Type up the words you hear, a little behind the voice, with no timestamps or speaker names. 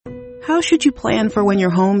how should you plan for when your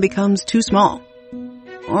home becomes too small?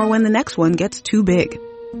 Or when the next one gets too big?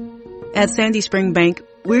 At Sandy Spring Bank,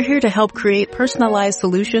 we're here to help create personalized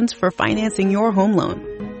solutions for financing your home loan.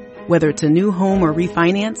 Whether it's a new home or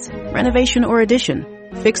refinance, renovation or addition,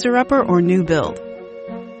 fixer-upper or new build.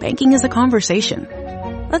 Banking is a conversation.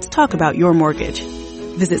 Let's talk about your mortgage.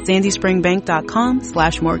 Visit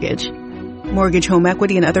sandyspringbank.com/mortgage. Mortgage, home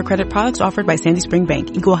equity, and other credit products offered by Sandy Spring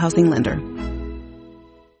Bank, Equal Housing Lender.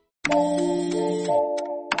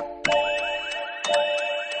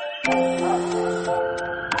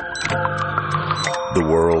 The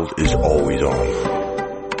world is always on,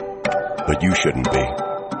 but you shouldn't be.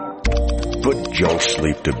 Put junk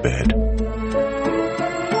sleep to bed.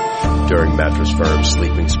 During Mattress Firm's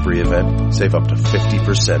Sleeping Spree event, save up to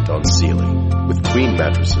 50% on Sealy, with queen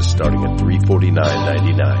mattresses starting at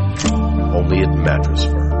 $349.99. Only at Mattress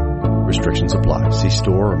Firm. Restrictions apply. See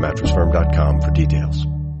store or mattressfirm.com for details.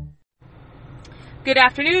 Good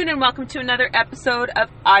afternoon and welcome to another episode of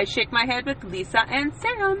I Shake My Head with Lisa and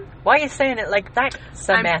Sam. Why are you saying it like that,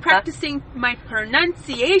 Samantha? I'm practicing my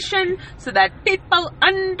pronunciation so that people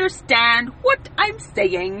understand what I'm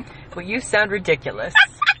saying. Well, you sound ridiculous.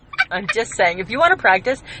 I'm just saying, if you want to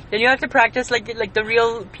practice, then you have to practice like the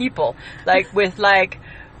real people. Like with wow.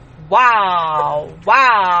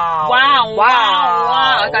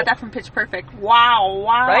 I got that from Pitch Perfect. Wow.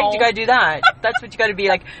 Right? You gotta do that. That's what you gotta be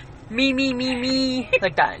like. Me,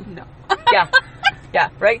 like that. No. Yeah,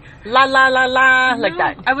 right? La, like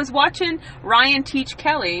that. I was watching Ryan teach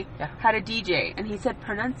Kelly how to DJ, and he said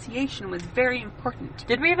pronunciation was very important.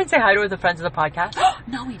 Did we even say hi to the friends of the podcast?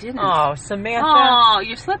 No, we didn't. Oh, Samantha. Oh,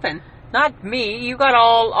 you're slipping. Not me. You got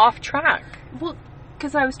all off track. Well,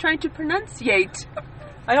 because I was trying to pronunciate.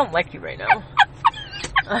 I don't like you right now.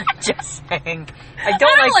 I'm just saying. I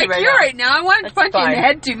don't like you right now. I wanted to punch you in the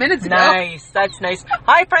head 2 minutes ago. Nice. That's nice.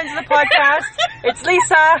 Hi, friends of the podcast. It's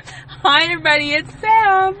Lisa. Hi, everybody. It's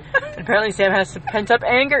Sam. Apparently, Sam has some pent-up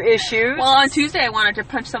anger issues. Well, on Tuesday, I wanted to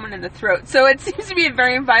punch someone in the throat, so it seems to be a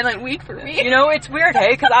very violent week for me. You know, it's weird,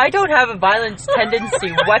 hey? Because I don't have a violent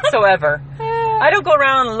tendency whatsoever. I don't go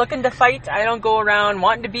around looking to fight. I don't go around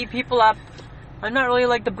wanting to beat people up. I'm not really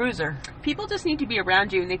like the bruiser. People just need to be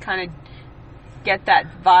around you, and they kind of get that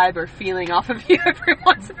vibe or feeling off of you every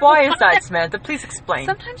once in a while. Why is that, Samantha? Please explain.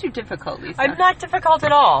 Sometimes you're difficult, Lisa. I'm not difficult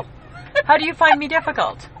at all. How do you find me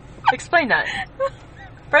difficult? Explain that.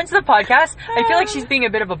 Friends of the podcast, I feel like she's being a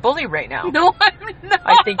bit of a bully right now. No, I'm not.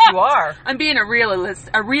 I think you are. I'm being a realist,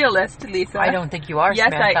 Lisa. I don't think you are, yes,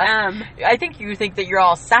 Samantha. I am. I think you think that you're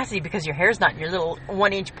all sassy because your hair's not in your little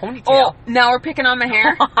 1-inch ponytail. Oh, now we're picking on my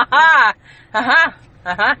hair?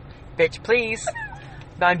 Bitch, please.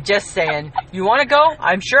 I'm just saying. You want to go?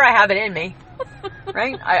 I'm sure I have it in me.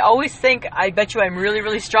 Right? I always think, I bet you I'm really,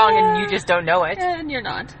 really strong and you just don't know it. And you're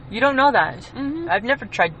not. You don't know that. Mm-hmm. I've never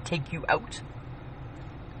tried to take you out.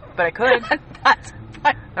 But I could. That's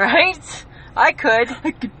right? I could.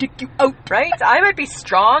 I could take you out. Right? I might be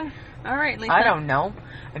strong. All right, Lisa. I don't know.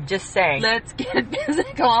 I'm just saying. Let's get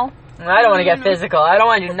physical. I don't want to get physical. I don't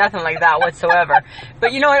want to do nothing like that whatsoever.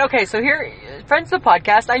 But you know what? Okay, so here, friends of the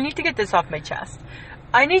podcast, I need to get this off my chest.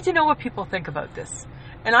 I need to know what people think about this.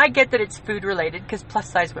 And I get that it's food related because plus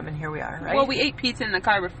size women, here we are, right? Well, we ate pizza in the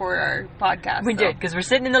car before our podcast. We did, because we're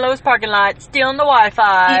sitting in the Lowe's parking lot, stealing the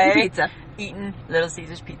Wi-Fi. Eating pizza. Eating Little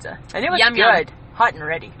Caesars pizza. And it was yum, good. Yum. Hot and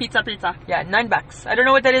ready. Pizza. Yeah, $9. I don't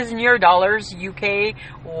know what that is in your dollars, UK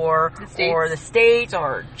or the States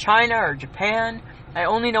or China or Japan. I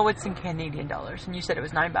only know what's in Canadian dollars. And you said it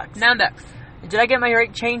was $9. $9. Did I get my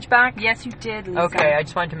right change back? Yes, you did, Lisa. Okay, I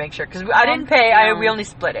just wanted to make sure. Because I didn't pay. We only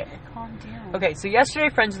split it. Calm down. Okay, so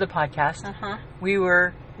yesterday, friends of the podcast, we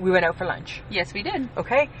went out for lunch. Yes, we did.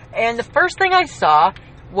 Okay, and the first thing I saw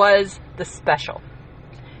was the special.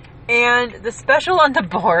 And the special on the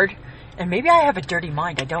board, and maybe I have a dirty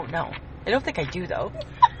mind, I don't know. I don't think I do, though.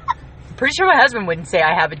 I'm pretty sure my husband wouldn't say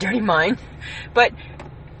I have a dirty mind. But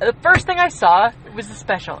the first thing I saw was the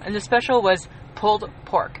special, and the special was pulled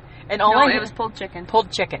pork. And it was pulled chicken.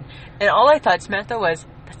 Pulled chicken. And all I thought, Samantha, was,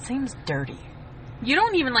 that seems dirty. You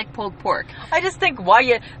don't even like pulled pork. I just think, why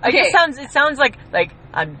you... Okay. It sounds like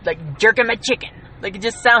I'm like jerking my chicken. Like, it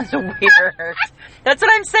just sounds weird. That's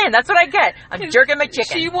what I'm saying. That's what I get. I'm jerking my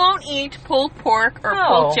chicken. She won't eat pulled pork or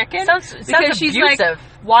pulled chicken. Sounds she's abusive. Like,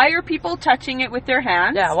 why are people touching it with their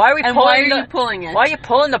hands? Yeah, why are we why are you pulling it? Why are you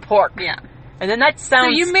pulling the pork? Yeah. And then that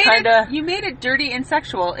sounds kind of... You made it dirty and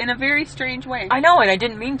sexual in a very strange way. I know, and I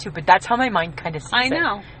didn't mean to, but that's how my mind kind of sees it. I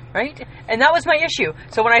know. Right? And that was my issue.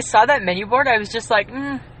 So when I saw that menu board, I was just like,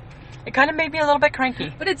 It kind of made me a little bit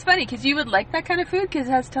cranky. But it's funny because you would like that kind of food because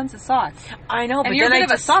it has tons of sauce. I know, but And you're a then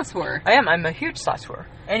bit of a sauce whore. I am. I'm a huge sauce whore.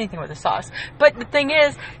 Anything with a sauce. But the thing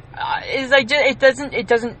is it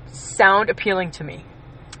doesn't sound appealing to me.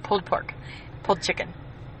 Pulled pork, pulled chicken.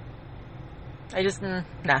 I just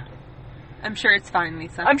nah. I'm sure it's fine,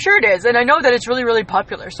 Lisa. I'm sure it is, and I know that it's really, really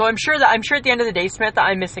popular. So I'm sure at the end of the day, Samantha,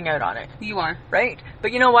 I'm missing out on it. You are. Right?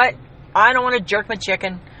 But you know what? I don't want to jerk my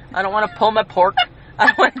chicken. I don't want to pull my pork. I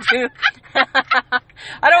don't want to do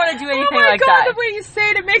anything like that. Oh my God, the way you say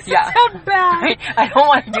it makes it sound bad. Right? I don't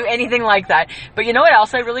want to do anything like that. But you know what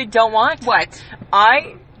else I really don't want? What?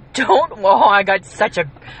 I got such a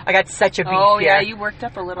beef Oh, here. yeah, you worked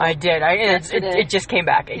up a little. I did. It just came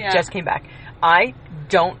back. It just came back. I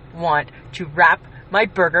don't want to wrap my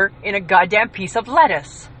burger in a goddamn piece of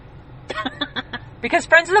lettuce. Because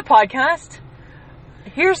friends of the podcast,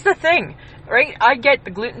 here's the thing, right? I get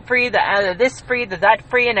the gluten-free, the this free, the that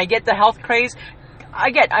free, and I get the health craze.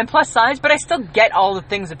 I'm plus size, but I still get all the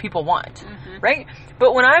things that people want, right?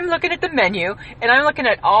 But when I'm looking at the menu, and I'm looking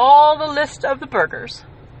at all the list of the burgers,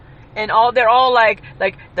 and they're all like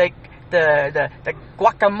the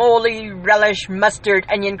guacamole, relish, mustard,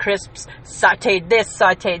 onion crisps, sauteed this,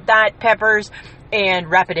 sauteed that, peppers, and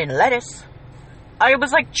wrap it in lettuce. I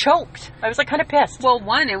was like choked. I was like kind of pissed. Well,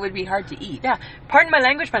 one, it would be hard to eat. Yeah. Pardon my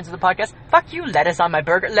language, friends of the podcast. Fuck you, lettuce on my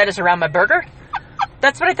burger. Lettuce around my burger.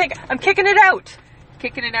 That's what I think. I'm kicking it out.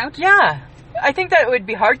 Kicking it out? Yeah. I think that it would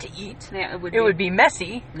be hard to eat. Yeah, it would. It would be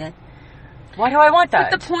messy. Nah. Why do I want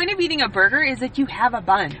that? But the point of eating a burger is that you have a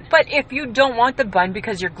bun. But if you don't want the bun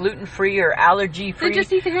because you're gluten-free or allergy-free Then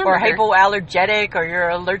just eat the or hamburger. hypoallergenic or you're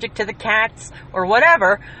allergic to the cats or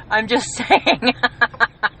whatever, I'm just saying.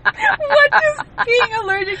 What does being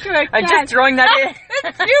allergic to a cat? I'm just throwing that in.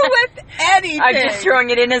 It's you with anything. I'm just throwing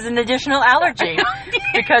it in as an additional allergy.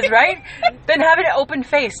 Because, right? Then have it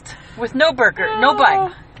open-faced with no burger, no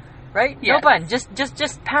bun. Right? Yes. No bun. Just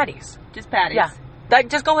patties. Just patties. Yeah.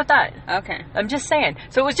 Just go with that. Okay. I'm just saying.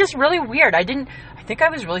 So it was just really weird. I think I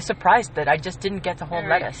was really surprised that I just didn't get the whole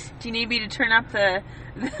lettuce. Do you need me to turn up the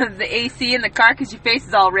AC in the car because your face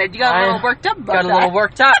is all red? You got a little worked up about Got a little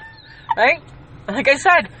worked up. Right? Like I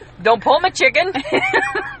said, don't pull my chicken.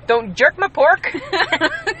 Don't jerk my pork.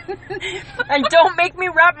 And don't make me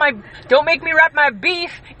wrap my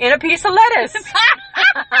beef in a piece of lettuce.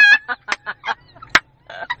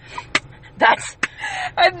 That's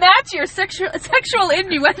your sexual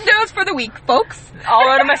innuendos for the week, folks. All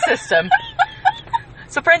out of my system.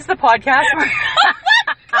 So friends of the podcast,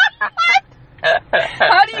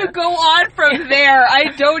 how do you go on from there? I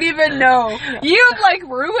don't even know. You've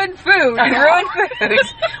ruined food.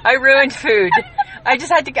 I ruined food. I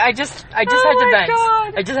just had to vent.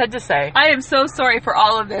 God. I just had to say. I am so sorry for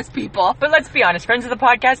all of this, people. But let's be honest, friends of the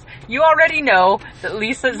podcast, you already know that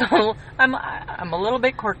Lisa's I'm a little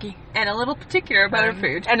bit quirky. And a little particular about her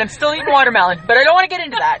food. And I'm still eating watermelon, but I don't want to get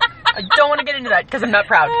into that. I don't want to get into that because I'm not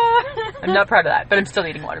proud. I'm not proud of that, but I'm still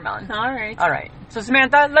eating watermelon. All right. All right. So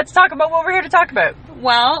Samantha, let's talk about what we're here to talk about.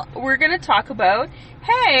 Well, we're going to talk about,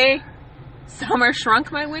 hey, summer shrunk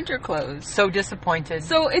my winter clothes. So disappointed.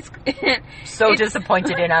 So it's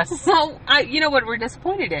disappointed in us. Well, you know what we're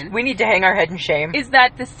disappointed in? We need to hang our head in shame. Is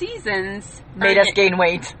that the seasons Made us gain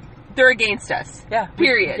weight. They're against us. Yeah.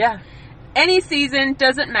 Period. Yeah. Any season,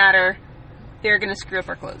 doesn't matter. They're going to screw up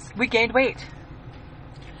our clothes. We gained weight.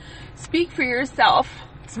 Speak for yourself.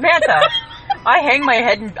 Samantha, I hang my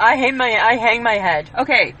head.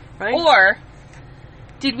 Okay. Right? Or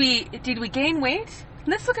did we gain weight?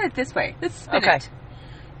 Let's look at it this way. Let's spin it.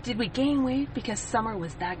 Did we gain weight because summer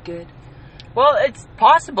was that good? Well, it's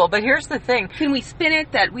possible, but here's the thing. Can we spin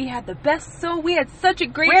it that we had the best? So we had such a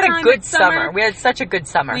great We had time a good in summer. We had such a good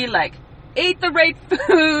summer. We ate the right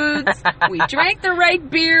foods. We drank the right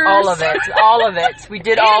beers. All of it. We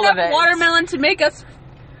did all of it. Watermelon to make us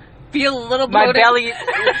feel a little My bloated. belly.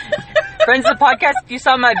 Friends of the podcast, if you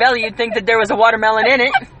saw my belly, you'd think that there was a watermelon in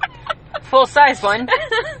it. Full size one.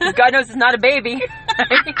 God knows it's not a baby.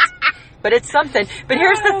 But it's something. But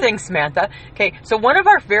here's the thing, Samantha. Okay, so one of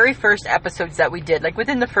our very first episodes that we did,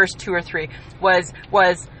 within the first 2 or 3, was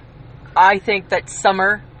I think that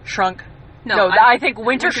summer shrunk. I think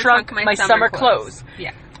winter shrunk my summer clothes.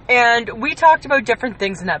 Yeah. And we talked about different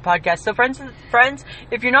things in that podcast. So friends,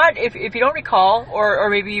 if you don't recall, or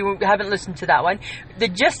maybe you haven't listened to that one, the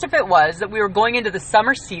gist of it was that we were going into the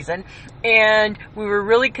summer season and we were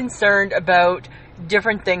really concerned about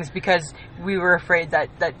different things because we were afraid that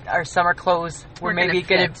our summer clothes were maybe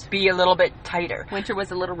going to be a little bit tighter. Winter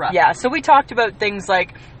was a little rough. Yeah, so we talked about things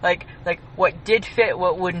like what did fit,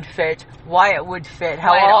 what wouldn't fit, why it would fit,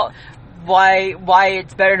 why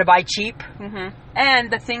it's better to buy cheap. Mm-hmm.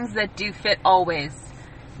 And the things that do fit always.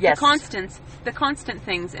 Yes. The constant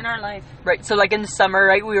things in our life. Right. So like in the summer,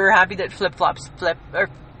 right, we were happy that flip-flops fit.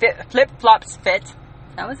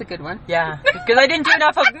 That was a good one. Yeah. Because I didn't do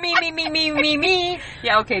enough of me.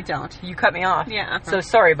 Yeah, okay, don't. You cut me off. Yeah. So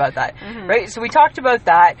sorry about that. Mm-hmm. Right? So we talked about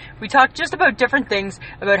that. We talked just about different things,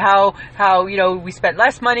 about how we spent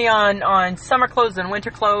less money on summer clothes than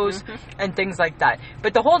winter clothes and things like that.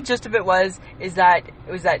 But the whole gist of it was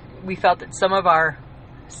that we felt that some of our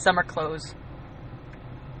summer clothes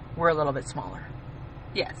were a little bit smaller.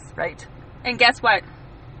 Yes. Right? And guess what?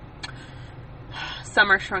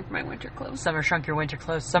 Summer shrunk my winter clothes. Summer shrunk your winter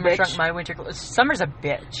clothes. Summer shrunk my winter clothes. Summer's a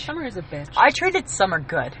bitch. Summer is a bitch. I treated summer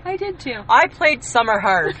good. I did too. I played summer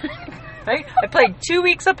hard. Right? I played 2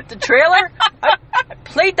 weeks up at the trailer. I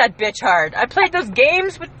played that bitch hard. I played the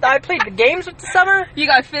games with the summer. You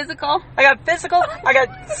got physical. I got physical. I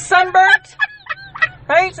got sunburnt.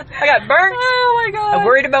 Right? I got burnt. Oh my god. I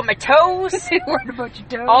worried about my toes. Worried about your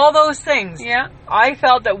toes. All those things. Yeah. I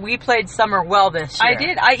felt that we played summer well this year. I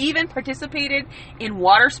did. I even participated in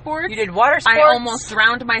water sports. You did water sports? I almost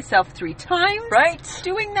drowned myself 3 times. Right.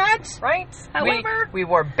 Doing that. Right. However. We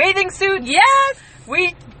wore bathing suits. Yes.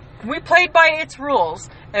 We played by its rules.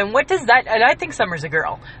 And what does that... And I think Summer's a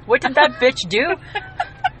girl. What did that bitch do?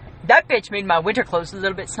 That bitch made my winter clothes a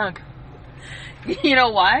little bit snug. You know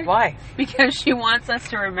why? Why? Because she wants us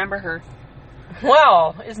to remember her.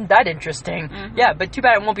 Well, isn't that interesting? Mm-hmm. Yeah, but too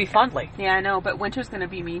bad it won't be fondly. Yeah, I know, but winter's going to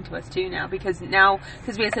be mean to us too now because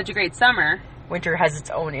we had such a great summer. Winter has its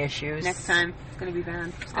own issues. Next time, it's going to be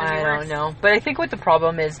bad. I don't know. But I think what the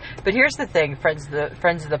problem is, but here's the thing, friends of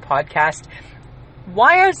the podcast,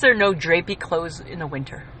 why is there no drapey clothes in the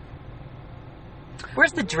winter?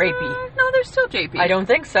 Where's the drapey? No, there's still drapey. I don't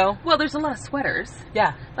think so. Well, there's a lot of sweaters.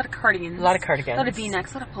 Yeah. A lot of cardigans. A lot of cardigans. A lot of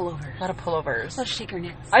V-necks. A lot of pullovers. A lot of pullovers. A lot of shaker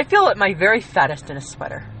knits. I feel at my very fattest in a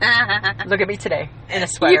sweater. Look at me today in a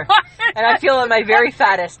sweater. And I feel at my very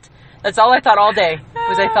fattest. That's all I thought all day,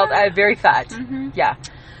 was I felt very fat. Mm-hmm. Yeah.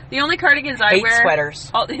 The only cardigans I hate wear... sweaters.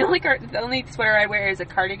 The only sweater I wear is a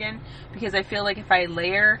cardigan because I feel like if I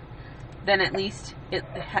layer, then at least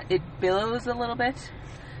it billows a little bit.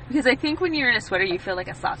 Because I think when you're in a sweater, you feel like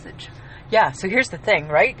a sausage. Yeah, so here's the thing,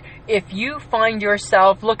 right? If you find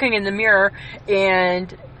yourself looking in the mirror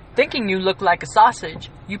and thinking you look like a sausage,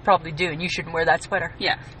 you probably do, and you shouldn't wear that sweater.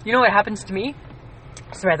 Yeah. You know what happens to me?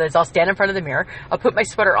 Samantha, is I'll stand in front of the mirror, I'll put my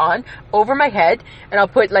sweater on over my head, and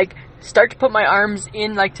I'll start to put my arms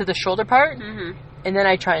in, to the shoulder part, and then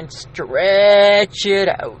I try and stretch it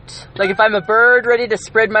out. Like if I'm a bird ready to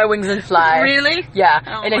spread my wings and fly. Really? Yeah.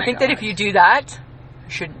 Oh and I think that if you do that,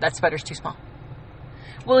 that sweater's too small.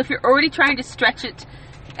 Well, if you're already trying to stretch it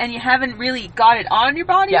and you haven't really got it on your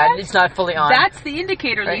body yet, it's not fully on. That's the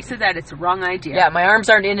indicator, right? Lisa, that it's a wrong idea. Yeah, my arms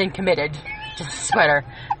aren't in and committed to the sweater,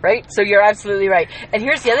 right? So you're absolutely right. And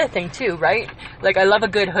here's the other thing too, right? I love a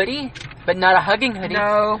good hoodie, but not a hugging hoodie.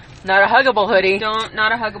 No. Not a huggable hoodie.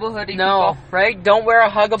 Not a huggable hoodie. No, people. Right? Don't wear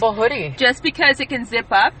a huggable hoodie. Just because it can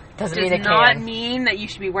zip up does not mean that you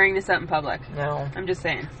should be wearing this out in public. No. I'm just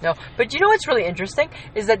saying. No. But you know what's really interesting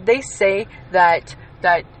is that they say that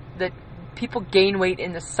people gain weight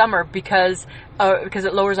in the summer because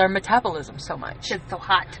it lowers our metabolism so much. It's so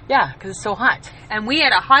hot. Yeah, because it's so hot. And we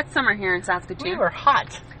had a hot summer here in Saskatoon. We were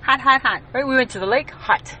hot. Hot. Right? We went to the lake,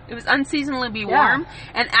 hot. It was unseasonably warm.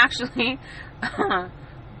 And actually, I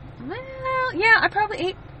probably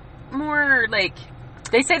ate more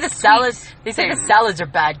They say the salads. They say the salads are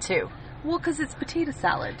bad too. Well, because it's potato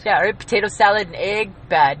salad. Yeah, right? Potato salad and egg,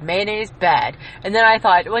 bad. Mayonnaise, bad. And then I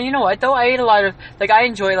thought, well, you know what, though? I ate a lot of, I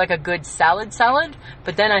enjoy, a good salad.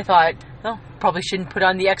 But then I thought, probably shouldn't put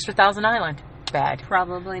on the extra Thousand Island. Bad.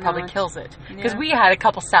 Probably kills it. Because we had a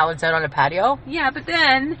couple salads out on a patio. Yeah, but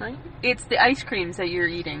then it's the ice creams that you're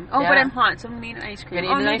eating. Oh, but I'm hot, so I'm going to need an ice cream.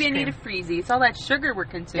 Maybe I need a freezy. It's all that sugar we're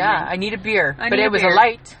consuming. Yeah, I need a beer. But it was a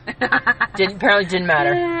light. Apparently didn't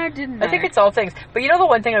matter. Yeah, it didn't matter. I think it's all things. But you know the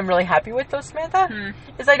one thing I'm really happy with, though, Samantha?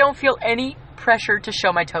 Is I don't feel any pressure to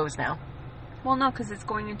show my toes now. Well, no, because it's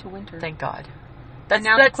going into winter. Thank God. That's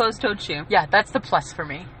a closed-toed shoe. Yeah, that's the plus for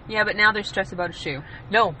me. Yeah, but now there's stress about a shoe.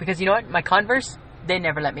 No, because you know what? My Converse, they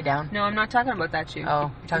never let me down. No, I'm not talking about that shoe. Oh,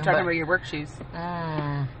 I'm talking about your work shoes.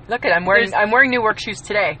 Look I'm wearing new work shoes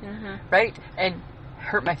today, right? And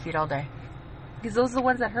hurt my feet all day. Because those are the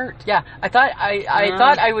ones that hurt. Yeah, I thought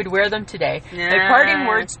I would wear them today. Nah. My parting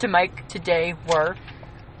words to Mike today were,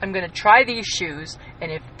 I'm going to try these shoes, and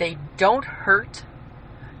if they don't hurt,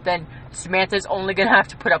 then Samantha's only going to have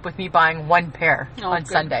to put up with me buying one pair on good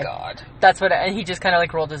Sunday. God. That's what, and he just kind of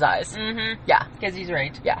like rolled his eyes. Mm-hmm. Yeah. Because he's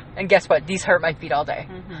right. Yeah. And guess what? These hurt my feet all day.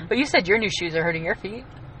 Mm-hmm. But you said your new shoes are hurting your feet.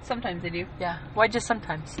 Sometimes they do. Yeah. Why just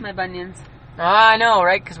sometimes? My bunions. I know,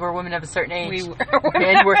 right? Because we're women of a certain age.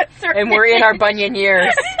 And we're in our bunion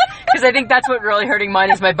years. Because I think that's what really hurting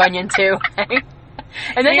mine is my bunion too.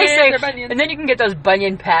 And then Yes, they they're say, bunions. and then you can get those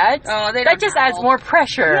bunion pads. Oh, they that don't just adds help. more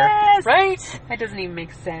pressure, Yes. right? That doesn't even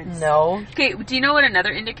make sense. No. Okay, do you know what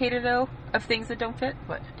another indicator though of things that don't fit?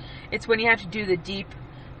 What? It's when you have to do the deep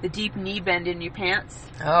knee bend in your pants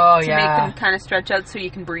Oh to yeah. make them kind of stretch out so you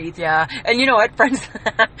can breathe. Yeah, and you know what, friends,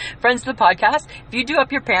 friends of the podcast, if you do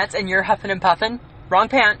up your pants and you're huffing and puffing, wrong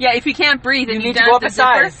pant. Yeah, if you can't breathe and You you need to don't go have up the a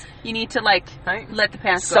zipper, size. you need to like Right? let the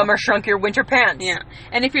pants go. Summer shrunk your winter pants. Yeah,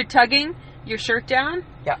 and if you're tugging your shirt down,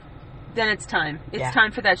 Yeah. then it's time. It's Yeah.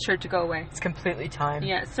 time for that shirt to go away. It's completely time.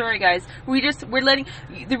 Yeah, sorry guys. We're letting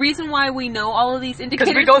the reason why we know all of these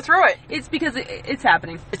indicators Because we go through it. it's because it's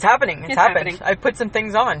happening. It's happening. It's happened. happening. I put some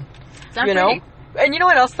things on. It's not You know? pretty. And you know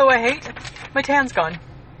what else though I hate? My tan's gone.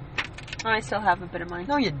 Oh, I still have a bit of mine.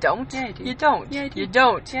 No, you don't. Yeah, I do. You don't. Yeah, I do. You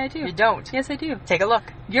don't. Yeah, I do. You don't. Yes, I do. Take a look.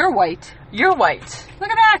 You're white. You're white.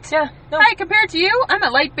 Look at that. Yeah. No. Hi, compared to you, I'm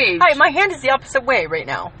a light beige. Hi, my hand is the opposite way right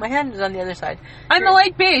now. My hand is on the other side. I'm a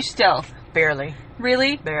light beige still. Barely.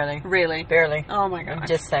 Really? Barely. Really? Barely. Oh my god. I'm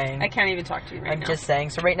just saying. I can't even talk to you right I'm now. just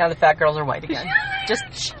saying. So right now the fat girls are white again.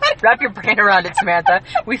 Just wrap your brain around it, Samantha.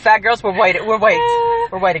 We fat girls, we're white. We're white.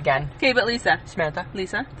 We're white again. Okay, but Lisa, Samantha.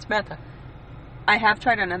 Samantha. I have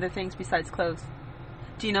tried on other things besides clothes.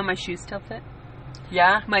 Do you know my shoes still fit?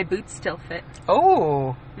 Yeah? My boots still fit.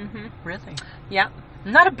 Oh. Mm-hmm. Really? Yeah.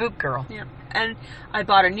 I'm not a boot girl. Yeah. And I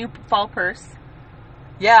bought a new fall purse.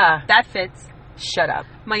 Yeah. That fits. Shut up.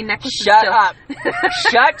 My necklace is Shut still... up.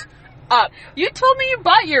 Shut up. You told me you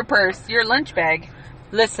bought your purse, your lunch bag.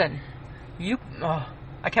 Listen.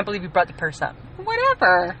 I can't believe you brought the purse up.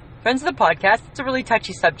 Whatever. Friends of the podcast, it's a really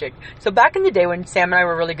touchy subject. So back in the day when Sam and I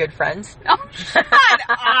were really good friends. Oh, shut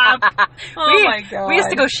up. Oh my god. We used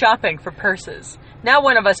to go shopping for purses. Now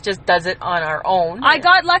one of us just does it on our own. I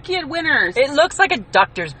got lucky at Winners. It looks like a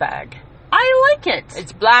doctor's bag. I like it.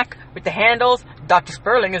 It's black with the handles. Dr.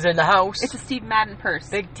 Sperling is in the house. It's a Steve Madden purse.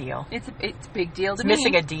 Big deal. It's a big deal to It's me.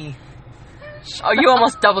 missing a D. Oh, you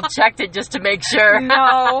almost double checked it just to make sure.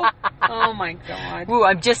 No. Oh my god. Ooh,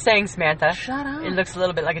 I'm just saying, Samantha. Shut up. It looks a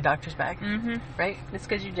little bit like a doctor's bag, Mm-hmm. right? It's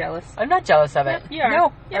because you're jealous. I'm not jealous of it. Yep, you are.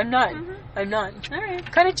 No, Yep. I'm not. Mhm. I'm not. All right.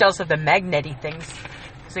 I'm kind of jealous of the magnety things.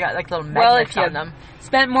 Because they got like little Well, magnets if you on them.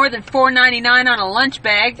 spent more than $4.99 on a lunch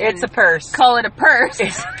bag, It's a and purse. call it a purse,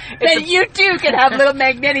 It's then a- you too can have little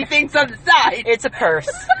magnetic things on the side. It's a purse.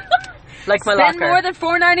 Like my Spend locker. more than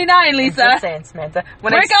 $4.99, I'm Lisa. just saying, Samantha.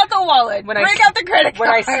 When Break out the wallet. when I Break s- out the credit when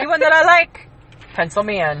card. I see one that I like, pencil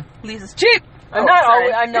me in. Lisa's cheap. I'm Oh, not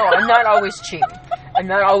sorry. always. I'm not always cheap. I'm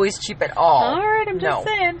not always cheap at all. All right, I'm just No.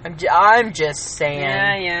 saying. I'm just saying.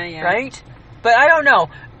 Yeah. Right? But I don't know.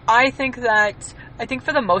 I think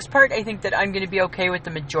for the most part, I think that I'm going to be okay with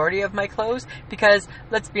the majority of my clothes because,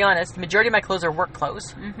 let's be honest, the majority of my clothes are work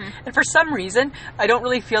clothes. Mm-hmm. And for some reason, I don't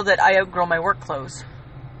really feel that I outgrow my work clothes.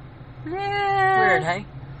 Weird, hey?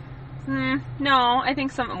 No, I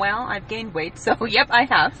think I've gained weight, so yep, I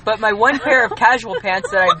have. But my one pair of casual pants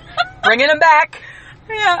that I'm bringing them back,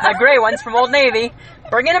 Yeah. my gray ones from Old Navy,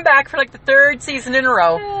 bringing them back for like the third season in a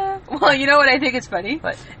row. Well, you know what I think is funny?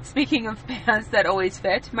 What? Speaking of pants that always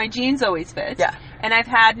fit, my jeans always fit. Yeah. And I've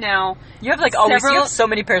had now... You have like always, you Several- have so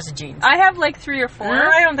many pairs of jeans. I have like 3 or 4. No,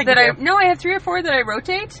 I don't think that you do. No, I have 3 or 4 that I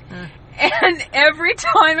rotate. And every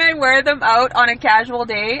time I wear them out on a casual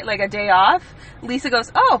day, like a day off, Lisa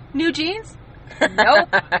goes, "Oh, new jeans?" Nope.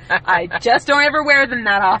 I just don't ever wear them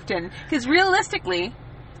that often. Because realistically,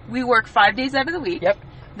 we work 5 days out of the week. Yep.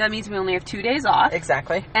 That means we only have 2 days off.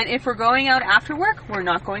 Exactly. And if we're going out after work, we're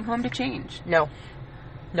not going home to change. No.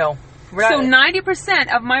 We're So not,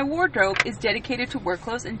 90% of my wardrobe is dedicated to work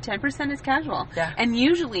clothes and 10% is casual. Yeah. And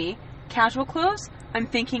usually, casual clothes, I'm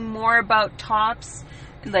thinking more about tops,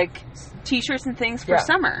 like t-shirts and things for Yeah.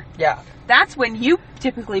 summer. yeah. That's when you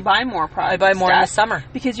typically buy more I products. buy more in the summer.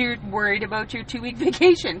 Because you're worried about your 2-week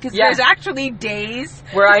vacation. Because Yeah. there's actually days.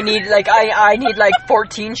 Where I need like I need like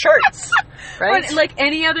 14 shirts. Right? But like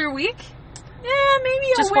any other week, maybe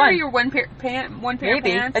you'll Just wear one. your one pair Maybe. of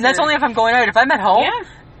pants. And that's or- only if I'm going out. If I'm at home. Yeah.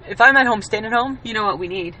 If I'm at home, staying at home. You know what we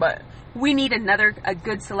need? But We need a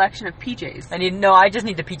good selection of PJs. I just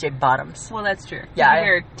need the PJ bottoms. Well, that's true. Yeah. You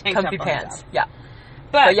wear tank comfy top on pants. top. Yeah.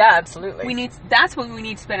 But But yeah, absolutely. that's what we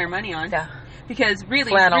need to spend our money on. Yeah. Because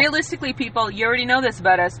really, Flannel. realistically, people, you already know this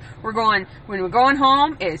about us. When we're going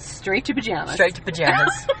home, it's straight to pajamas. Straight to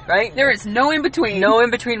pajamas, right? There is no in between. No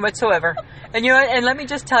in between whatsoever. And you know what? And let me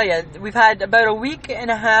just tell you, we've had about a week and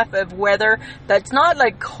a half of weather that's not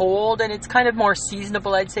like cold, and it's kind of more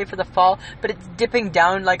seasonable, I'd say, for the fall, but it's dipping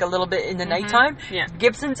down like a little bit in the nighttime. Yeah.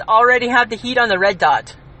 Gibson's already have the heat on the red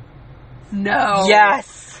dot. No.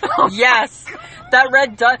 Yes. Yes. That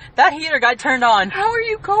red dot, that heater got turned on. How are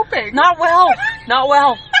you coping? Not well. Not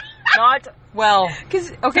well. Not well. Because,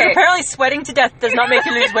 But okay. apparently sweating to death does not make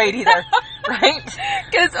you lose weight either. Right?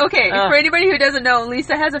 Because, okay, for anybody who doesn't know,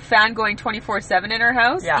 Lisa has a fan going 24/7 in her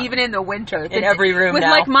house, Yeah. even in the winter. In every room with now.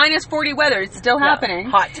 like minus 40 weather, it's still happening.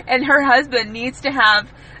 Hot. And her husband needs to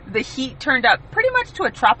have the heat turned up pretty much to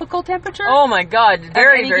a tropical temperature. Oh my god.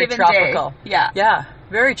 Very, any very given tropical. day. Yeah. Yeah.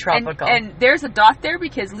 Very tropical. And there's a dot there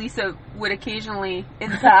because Lisa would occasionally,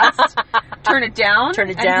 in the past, turn it down. Turn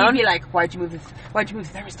it and down. he'd be like, why'd you move the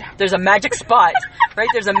thermostat? There's a magic spot, right?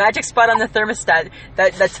 There's a magic spot on the thermostat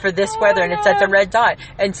that's for this weather, and it's at the red dot.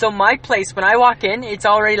 And so my place, when I walk in, it's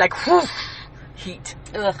already like, whew, heat.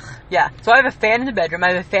 Ugh. Yeah. So I have a fan in the bedroom.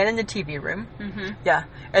 I have a fan in the TV room. Mm-hmm. Yeah.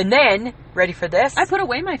 And then, ready for this? I put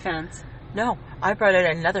away my fans. No. I brought out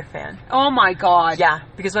another fan. Oh my god. Yeah.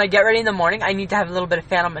 Because when I get ready in the morning, I need to have a little bit of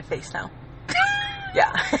fan on my face now.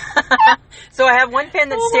 Yeah. So I have one fan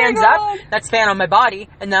that stands up, that's fan on my body,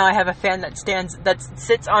 and now I have a fan that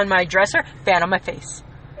sits on my dresser, fan on my face.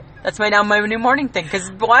 That's my new morning thing.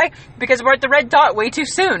 Why? Because we're at the red dot way too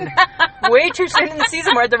soon. Way too soon in the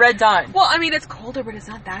season, we're at the red dot. Well, I mean, it's colder, but it's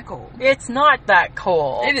not that cold. It's not that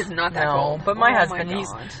cold. It is not that no, cold. But my Oh husband, my he's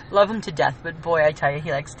God. love him to death, but boy, I tell you,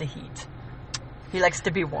 he likes the heat. He likes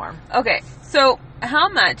to be warm. Okay, so how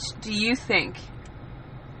much do you think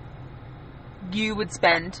you'll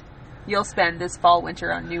spend this fall,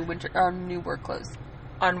 winter on new work clothes?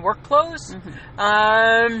 On work clothes?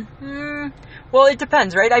 Mm-hmm. Well, it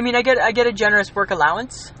depends, right? I mean, I get a generous work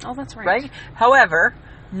allowance, Oh, that's right. right? However,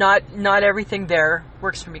 not everything there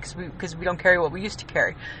works for me because we don't carry what we used to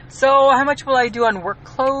carry. So, how much will I do on work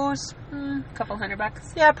clothes? A couple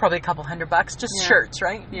 $100. Yeah, probably a couple $100. Just Yeah. shirts,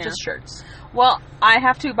 right? Yeah. Just shirts. Well, I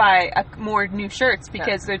have to buy more new shirts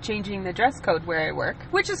because they're changing the dress code where I work,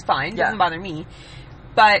 which is fine. Yeah. Doesn't bother me.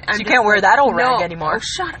 But I'm So you can't wear that old rag anymore. Oh,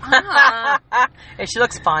 shut up. Hey, she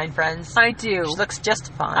looks fine, friends. I do. She looks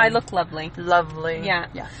just fine. I look lovely. lovely. Yeah.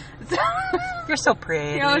 Yeah. You're so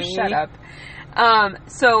pretty. Oh, shut up.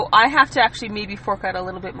 So I have to actually maybe fork out a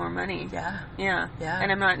little bit more money. Yeah. Yeah. Yeah.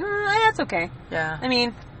 And I'm not, that's okay. Yeah. I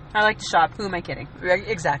mean, I like to shop. Who am I kidding?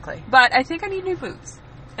 Exactly. But I think I need new boots.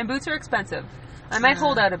 And boots are expensive. I might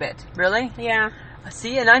hold out a bit. Really? Yeah.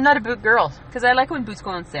 See, and I'm not a boot girl. Because I like when boots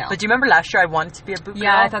go on sale. But do you remember last year I wanted to be a boot girl?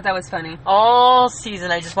 Yeah, I thought that was funny. All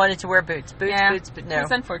season I just wanted to wear boots. Boots, Yeah. boots, but no.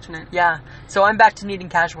 That's unfortunate. Yeah. So I'm back to needing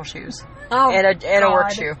casual shoes. Oh, And a work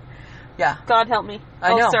God. shoe. Yeah. God help me.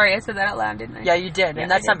 I know. Sorry, I said that out loud, didn't I? Yeah, you did. Yeah,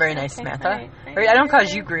 And that's I not very did. nice, Okay, Samantha. right. Right? I don't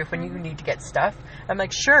cause you grief when you need to get stuff. I'm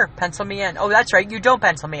like, sure, pencil me in. Oh, that's right. You don't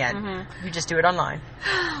pencil me in. Mm-hmm. You just do it online.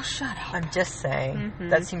 Oh, shut up. I'm just saying.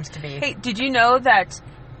 Mhm. That seems to be... Hey, did you know that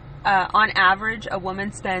on average a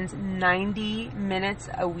woman spends 90 minutes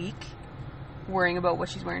a week worrying about what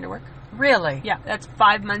she's wearing to work? Really? Yeah, that's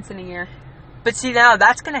 5 months in a year. But see, now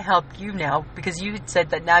that's going to help you now because you had said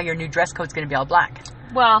that now your new dress code's going to be all black.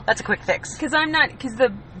 Well, That's a quick fix. because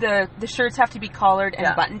the shirts have to be collared and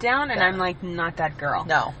Yeah. buttoned down, and Yeah. I'm like not that girl.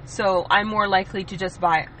 No. So I'm more likely to just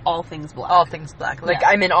buy all things black. All things black. Like, Yeah.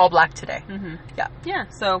 I'm in all black today. Mm-hmm. Yeah. Yeah.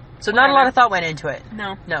 So. So not a lot whatever. of thought went into it.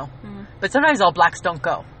 No. No. Mm. But sometimes all blacks don't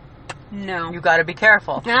go. No. You got to be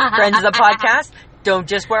careful. Friends of the podcast, don't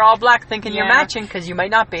just wear all black thinking you're Yeah. matching because you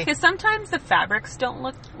might not be. Because sometimes the fabrics don't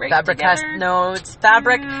look right Fabric together. it's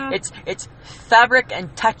fabric. Yeah. It's fabric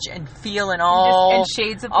and touch and feel and all and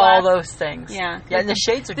shades of black. all those things. Yeah. Yeah, and the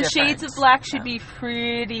shades are The different. shades of black should Yeah. be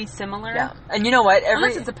pretty similar. Yeah. And you know what?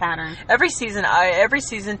 Unless it's a pattern. Every season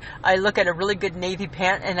I look at a really good navy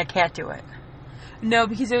pant and I can't do it. No,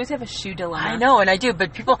 because you always have a shoe dilemma. I know, and I do,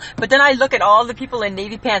 but then I look at all the people in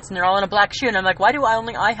navy pants and they're all in a black shoe and I'm like, why do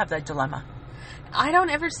I have that dilemma? I don't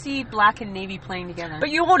ever see black and navy playing together. But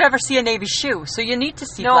you won't ever see a navy shoe, so you need to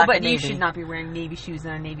see no, black but and you navy. should not be wearing navy shoes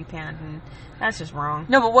and a navy pant, and that's just wrong.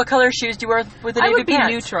 No, but what color shoes do you wear with a I navy would be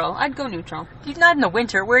pant? neutral. I'd go neutral. You're not in the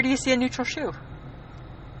winter. Where do you see a neutral shoe?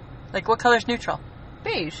 Like, what color's neutral?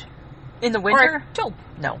 Beige. In the Or winter? a taupe.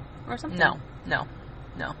 No. Or something. No.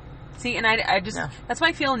 See, and I just... No. That's why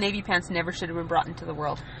I feel navy pants never should have been brought into the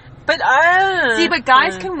world. But See, but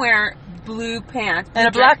guys can wear blue pants. And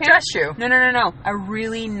a blue black pants. dress shoe. No. A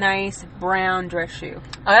really nice brown dress shoe.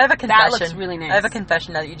 I have a confession. looks really nice. I have a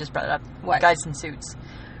confession now that you just brought it up. What? Guys in suits.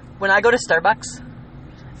 when I go to Starbucks,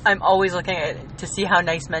 I'm always looking at it to see how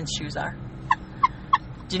nice men's shoes are.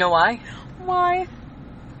 Do you know why? Why?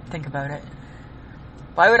 Think about it.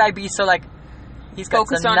 Why would I be so like, he's got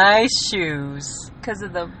Focused some on- nice shoes. Because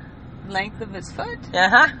of the length of his foot?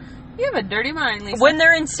 Uh-huh. You have a dirty mind, Lisa. When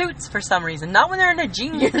they're in suits for some reason, not when they're in a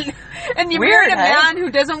jeans. And you Weird, married a hey? man who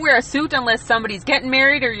doesn't wear a suit unless somebody's getting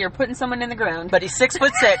married or you're putting someone in the ground. But he's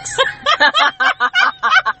 6'6".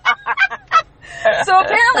 So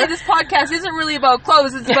apparently this podcast isn't really about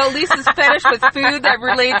clothes. It's about Lisa's fetish with food that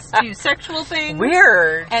relates to sexual things.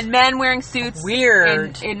 Weird. And men wearing suits.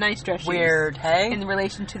 Weird. And nice dress shoes. Weird, hey? In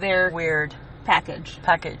relation to their Weird. package.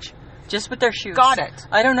 Package. Just with their shoes. Got it.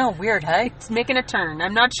 I don't know. Weird, hey? It's making a turn.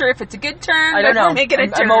 I'm not sure if it's a good turn. I don't but know. We're making a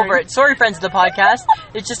turn. I'm over it. Sorry, friends of the podcast.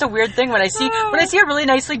 It's just a weird thing when I see a really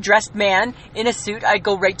nicely dressed man in a suit. I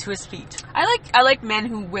go right to his feet. I like men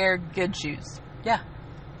who wear good shoes, Yeah.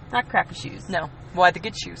 not crappy shoes. No. Why the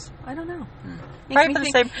good shoes? I don't know.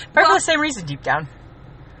 Probably for the same reason deep down.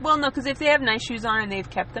 Well, no, because if they have nice shoes on and they've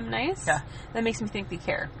kept them nice, Yeah. that makes me think they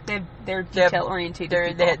care. They're detail oriented.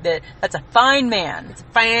 That's a fine man.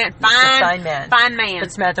 Fine man. Fine man.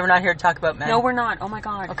 But Samantha, we're not here to talk about men. No, we're not. Oh my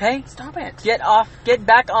god. Okay? Stop it. Get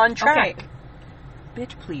back on track. Okay.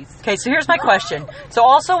 Bitch, please. Okay, so here's my question. So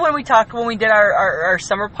also when we did our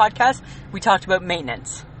summer podcast, we talked about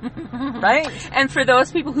maintenance. Right? And for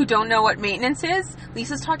those people who don't know what maintenance is,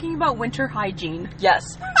 Lisa's talking about winter hygiene. Yes.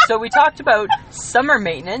 So we talked about summer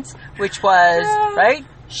maintenance, which was, right?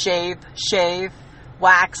 Shave,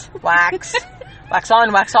 wax, wax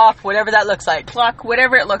on, wax off, whatever that looks like. Pluck,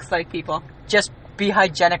 whatever it looks like, people. Just be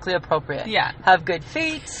hygienically appropriate. Yeah. Have good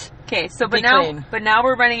feet. Okay, so Be clean. but now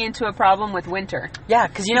we're running into a problem with winter. Yeah,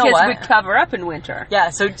 because you know because what? we cover up in winter.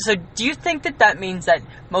 Yeah, so do you think that means that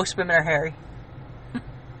most women are hairy?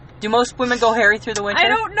 Do most women go hairy through the winter? I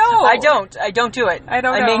don't know. I don't do it. I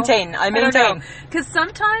don't know. I maintain. Because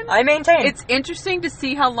sometimes I maintain. it's interesting to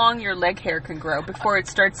see how long your leg hair can grow before it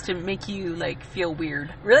starts to make you like feel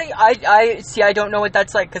weird. Really? I see, I don't know what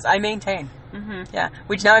that's like because I maintain. Mm-hmm. Yeah,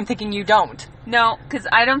 which now I'm thinking you don't. No, because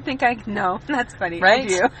I don't think I know. That's funny. Right? I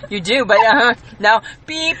do. You do, but now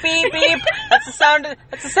beep beep beep. That's the sound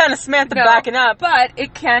of Samantha No, backing up. But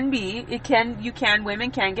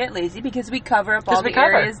women can get lazy because we cover up all the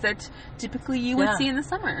areas that typically you would see in the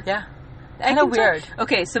summer. Yeah. I Kinda can tell- weird.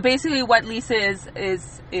 Okay, so basically what Lisa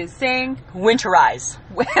is saying, Winterize.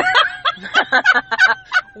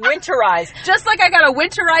 Winterize. just like I got to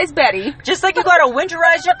winterize Betty. Just like you got to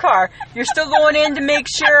winterize your car, you're still going in to make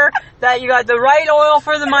sure that you got the right oil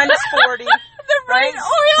for the -40. Right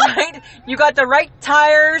oil. Right? You got the right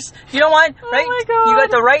tires. You don't want, right? my God. You got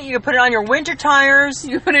the right, you can put it on your winter tires.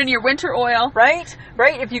 You put in your winter oil. Right?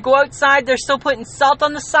 Right? If you go outside, they're still putting salt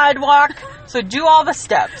on the sidewalk. So do all the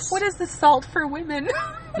steps. What is the salt for women?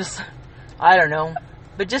 Just, I don't know.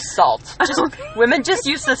 But just salt. Just women just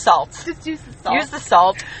use the salt. Just use the salt. Use the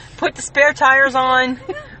salt. Put the spare tires on.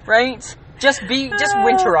 Right? Just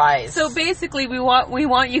winterize. So basically we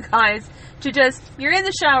want you guys to you're in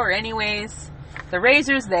the shower anyways. The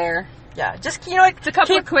razor's there. Yeah, just, you know what? It's a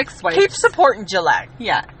couple of quick swipes. Keep supporting Gillette.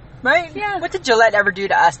 Yeah. Right? Yeah. What did Gillette ever do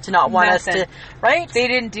to us to not want us Nothing. to, right? They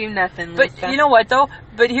didn't do nothing, But Lisa. you know what though?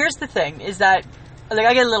 But here's the thing, is that, like,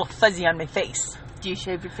 I get a little fuzzy on my face. Do you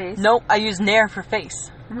shave your face? Nope, I use Nair for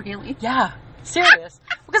face. Really? Yeah. Serious.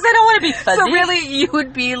 Because I don't want to be fuzzy. So really you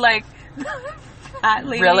would be like fat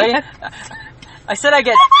lady. Really? I said I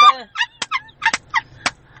get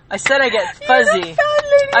fuzzy.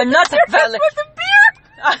 I'm not the fat lady. With the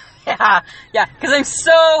beard. Yeah, because I'm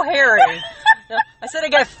so hairy. No, I said I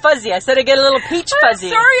get fuzzy. I said I get a little peach fuzzy.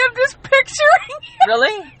 I'm sorry, I'm just picturing you.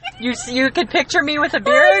 Really? You could picture me with a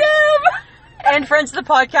beard? I am. And friends of the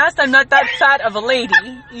podcast, I'm not that fat of a lady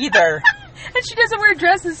either. And she doesn't wear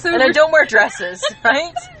dresses, so And I don't wear dresses,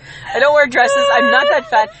 right? I don't wear dresses. I'm not that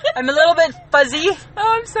fat. I'm a little bit fuzzy,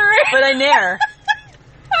 Oh, I'm sorry. but I nair.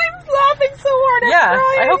 I'm laughing so hard. I'm Yeah,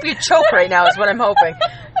 crying. I hope you choke right now is what I'm hoping.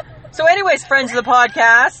 So anyways, friends of the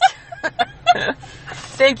podcast,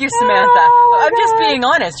 thank you, Samantha. Oh, my I'm just God. being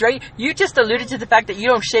honest, right? You just alluded to the fact that you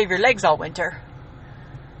don't shave your legs all winter.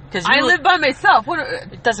 Because I live by myself. What?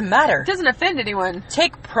 It doesn't matter. It doesn't offend anyone.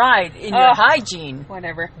 Take pride in your Ugh. hygiene.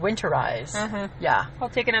 Whatever. Winterize. Mhm. Yeah. I'll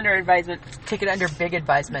take it under advisement. Take it under big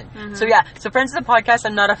advisement. Mm-hmm. So yeah, so friends of the podcast,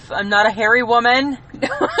 I'm not a hairy woman,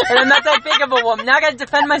 and I'm not that big of a woman. Now I gotta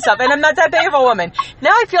defend myself, and I'm not that big of a woman. Now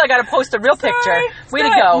I feel I gotta post a real picture. Way to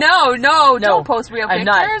go. No, don't post real I'm pictures.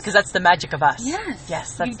 not, because that's the magic of us. Yes.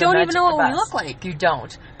 Yes, that's You the don't magic even know of what we us. look like. You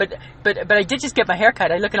don't. But I did just get my hair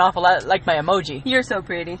cut. I look an awful lot like my emoji. You're so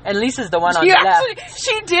pretty. And Lisa's the one on You the left. actually,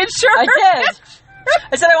 she did sure. I did.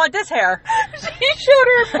 I said I want this hair. She showed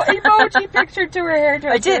her emoji picture to her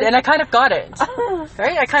hairdresser. I did, and I kind of got it.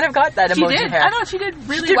 Right? I kind of got that She emoji did. hair. I know she did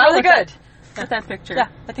really She did well really with good. With that picture. Yeah,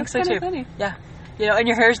 I think That's so kinda too. funny. Yeah. You know, and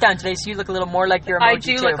your hair's down today, so you look a little more like your emoji I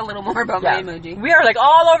do too. look a little more about Yeah. my emoji. We are like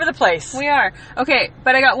all over the place. We are. Okay,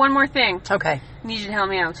 but I got one more thing. Okay. Need you to help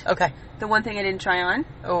me out. Okay. The one thing I didn't try on.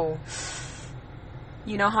 Oh.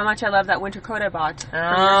 You know how much I love that winter coat I bought from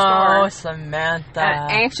your Oh, store. Samantha.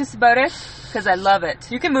 Anxious about it because I love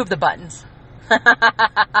it. You can move the buttons.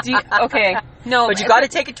 Okay, no, But you got to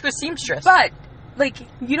take it to a seamstress. But like,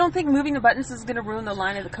 you don't think moving the buttons is going to ruin the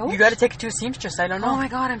line of the coat? You got to take it to a seamstress. I don't know. Oh my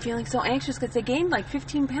god, I'm feeling so anxious because they gained like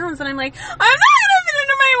 15 pounds, and I'm like, I'm not gonna fit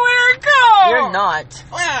into my winter coat. You're not.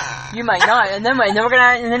 You might not, and then you're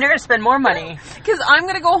gonna spend more money. Because I'm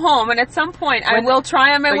gonna go home, and at some point I When- will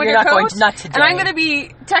try on my but winter you're not coat, going to- not today. and I'm gonna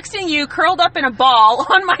be texting you curled up in a ball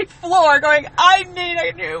on my floor, going, I need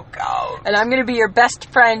a new coat. And I'm gonna be your best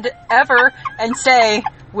friend ever, and say,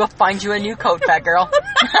 we'll find you a new coat, fat girl.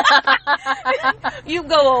 You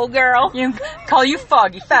go, old girl. You call you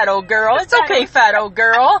Foggy, fat old girl. It's okay, fat old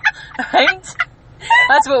girl. Right?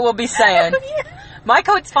 That's what we'll be saying. My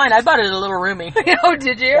coat's fine. I bought it a little roomy. Oh,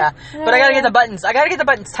 did you? Yeah, but I gotta get the buttons. I gotta get the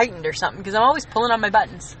buttons tightened or something because I'm always pulling on my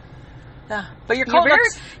buttons. Yeah, but your coat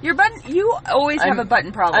looks. Your button. You always have a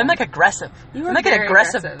button problem. I'm like aggressive. You are I'm like an very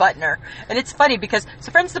aggressive aggressive. buttoner, and it's funny because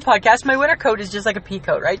so friends of the podcast, my winter coat is just like a pea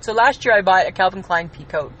coat, right? So last year I bought a Calvin Klein pea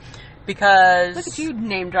coat because Look at you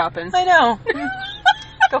name dropping. I know.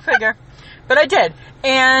 Go figure. But I did.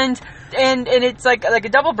 And it's like a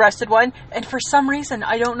double-breasted one, and for some reason,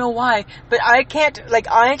 I don't know why, but I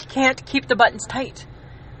can't keep the buttons tight.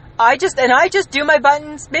 I just do my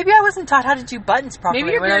buttons. Maybe I wasn't taught how to do buttons properly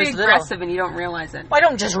Maybe you're when I very was little. aggressive and you don't realize it. I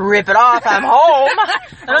don't just rip it off. I'm home.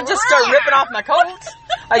 I don't just start ripping off my coat.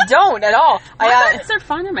 I don't at all. My buttons are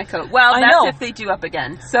fine in my coat. Well, I that's know. if they do up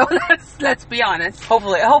again. So let's be honest.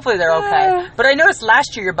 Hopefully they're okay. But I noticed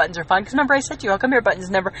last year your buttons are fine because remember I said to you, how come your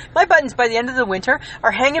buttons never? My buttons by the end of the winter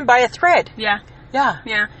are hanging by a thread. Yeah. Yeah.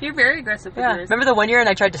 Yeah. You're very aggressive with Yeah. yours. Remember the one year and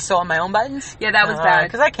I tried to sew on my own buttons? Yeah, that was bad.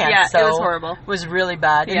 Because I can't Yeah, sew. it was horrible. It was really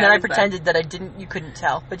bad. And Yeah, then it I was pretended that you couldn't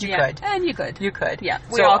tell, but you Yeah. could. And you could. You could. Yeah,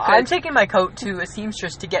 we So all could. I'm taking my coat to a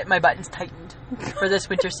seamstress to get my buttons tightened for this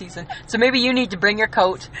winter season. So maybe you need to bring your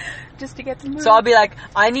coat. Just to get them moved. So I'll be like,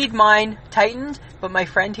 I need mine tightened, but my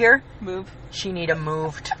friend here, move. she need 'em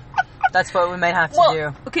moved. That's what we might have to Well,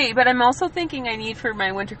 do. okay, but I'm also thinking I need for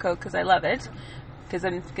my winter coat because I love it. Because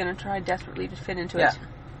I'm going to try desperately to fit into Yeah.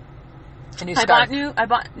 it. A new I scarf.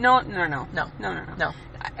 bought no. No.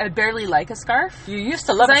 I barely like a scarf. You used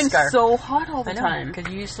to love a I'm scarf. so hot all the I know, time. because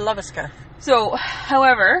you used to love a scarf. So,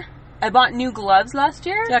 however, I bought new gloves last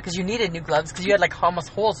year. Yeah, because you needed new gloves because you had like almost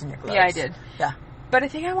holes in your gloves. Yeah, I did. Yeah. But I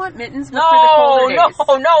think I want mittens for No, the colder days.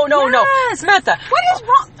 no. Yes. Samantha. What is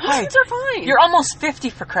wrong? Hi. Mittens are fine. You're almost 50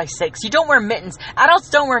 for Christ's sakes. You don't wear mittens. Adults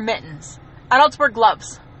don't wear mittens. Adults wear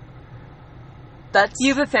gloves. That's...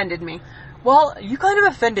 You've offended me. Well, you kind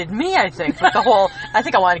of offended me, I think, with the whole, I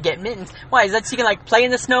think I want to get mittens. Why, is that so you can like play in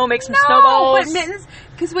the snow, make some snowballs? but mittens,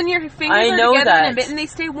 because when your fingers I are know together in that. a mitten, they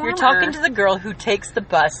stay warmer. You're talking to the girl who takes the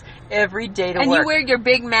bus every day to and work. you wear your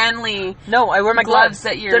big manly No, I wear my gloves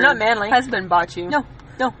that your They're not manly. husband bought you.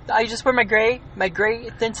 No, I just wear my gray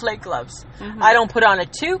thin slate gloves. I don't put on a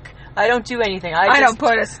toque. I don't do anything. I don't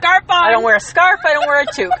put a scarf on. I don't wear a scarf. I don't wear a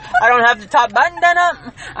toque. I don't have the top button done up.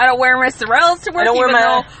 I don't wear my sorels to work. I don't wear even my-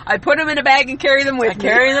 though I put them in a bag and carry them with I me.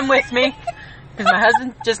 carry them with me because my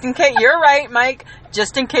husband, just in case. You're right, Mike.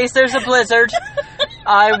 Just in case there's a blizzard,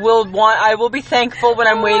 I will be thankful when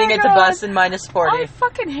I'm Oh waiting my at the God. bus in minus 40. I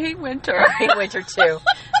fucking hate winter. I hate winter too.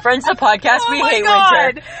 Friends of the podcast, Oh we my hate God.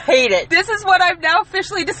 winter. Hate it. This is what I've now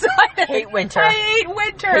officially decided. Hate winter. I hate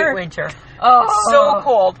winter. Hate winter. Oh, So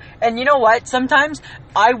cold. And you know what? Sometimes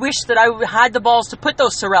I wish that I had the balls to put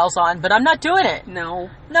those sorels on, but I'm not doing it. No,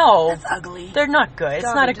 No. that's ugly. They're not good. It's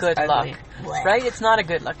No, not a they're good just ugly. look. Right? It's not a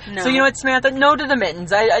good look. No. So you know what, Samantha? No to the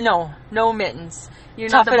mittens. I know. No mittens. You're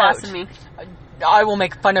Tough not the it boss out. of me. I will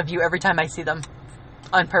make fun of you every time I see them.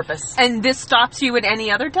 On purpose. And this stops you at any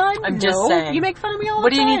other time? I'm just No. saying. You make fun of me all What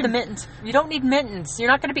the do time. you need the mittens? You don't need mittens. You're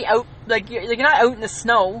not going to be out, you're not out in the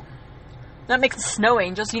snow. You're not making snow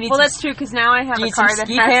angels. You need Well, some, that's true, because now I have do you a need some car that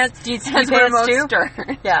ski has, pants? Do you need ski has pants remote too?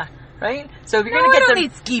 stern. Yeah, right? So if you're No, going to I get don't the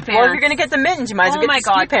need ski Well, if pants. you're going to get the mittens, you might as well Oh get my the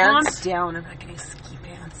ski God, pants. calm down. I'm not getting ski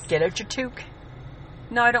pants. Get out your toque.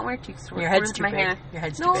 No, I don't wear toques. Your head's Ruins too my big. hair. Your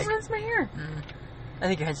head's too No, big. it ruins my hair. I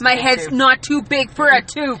think your head's too My big head's too. not too big for a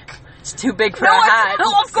toque. It's too big for No, a hat.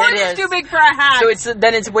 of course It it's is. too big for a hat. So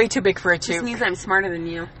then it's way too big for a Just toque. means I'm smarter than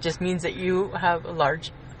you. Just means that you have a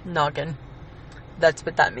large noggin. That's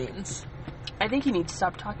what that means. I think you need to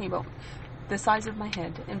stop talking about the size of my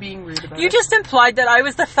head and being rude about it. You just implied that I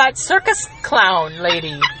was the fat circus clown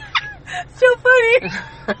lady. So funny.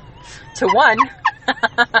 To one.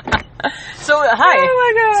 So, hi.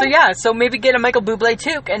 Oh my God. So, yeah, so maybe get a Michael Bublé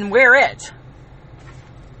toque and wear it.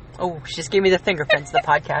 Oh, she just gave me the finger friends, the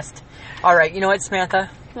podcast. All right, you know what, Samantha?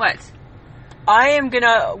 What? I am going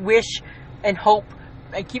to wish and hope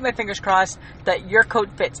and keep my fingers crossed that your coat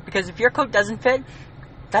fits. Because if your coat doesn't fit,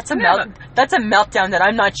 that's a meltdown that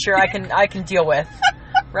I'm not sure I can deal with.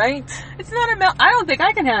 Right? It's not a melt. I don't think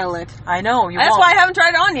I can handle it. I know, you That's won't. why I haven't tried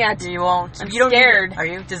it on yet. You won't. I'm you don't scared. Are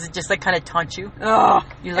you? Does it just like kind of taunt you? Ugh.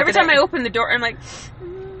 You look Every at time it- I open the door, I'm like,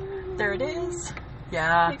 There it is.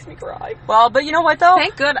 Yeah. makes me cry. Well, but you know what though?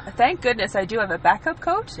 Thank goodness I do have a backup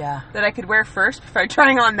coat Yeah. that I could wear first before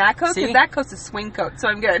trying on that coat, See? because that coat's a swing coat, so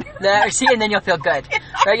I'm good. There, see, and then you'll feel good.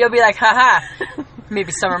 Right? You'll be like, haha.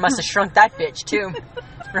 Maybe summer must have shrunk that bitch too.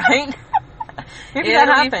 Right? Maybe that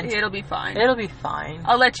happened. It'll be fine. It'll be fine.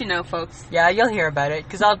 I'll let you know, folks. Yeah, you'll hear about it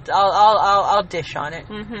because I'll dish on it.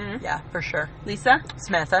 Mm-hmm. Yeah, for sure. Lisa,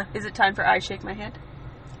 Samantha, is it time for I shake my head?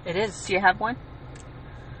 it is. Do you have one?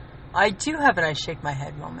 I do have an I shake my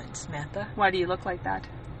head moment, Samantha, Why do you look like that?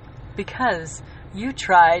 because you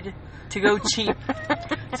tried to go cheap.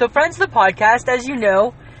 So, friends of the podcast, as you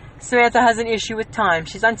know, Samantha has an issue with time.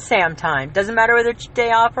 She's on Sam time. Doesn't matter whether it's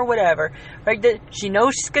day off or whatever. Right? She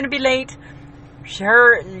knows she's going to be late.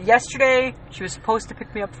 Yesterday, she was supposed to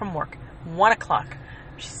pick me up from work. 1 o'clock.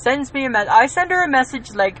 She sends me a message. I send her a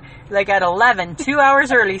message like at 11, 2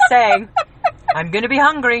 hours early, saying, I'm going to be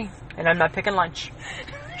hungry, and I'm not picking lunch.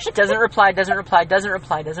 She doesn't reply. And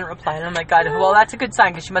I'm like, God, well, that's a good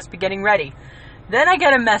sign, because she must be getting ready. Then I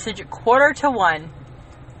get a message at 1:45.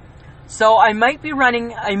 So I might be. You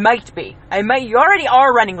already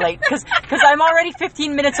are running late, because I'm already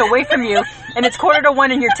 15 minutes away from you, and it's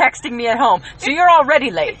 1:45 and you're texting me at home. So you're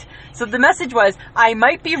already late. So the message was, I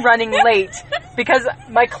might be running late because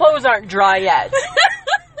my clothes aren't dry yet.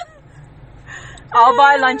 I'll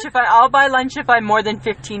buy lunch if I'm more than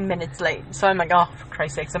 15 minutes late. So I'm like, oh, for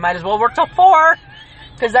Christ's sakes, I might as well work till 4,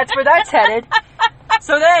 because that's where that's headed.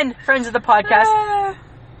 So then, friends of the podcast,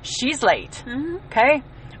 she's late. Okay?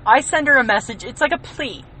 I send her a message. It's like a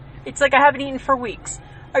plea. It's like I haven't eaten for weeks.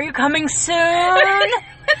 Are you coming soon?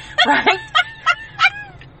 Right?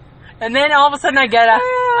 And then all of a sudden I get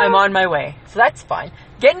I'm on my way. So that's fine.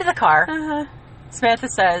 Get into the car. Samantha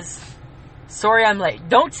says, sorry I'm late.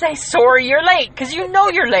 Don't say sorry you're late, because you know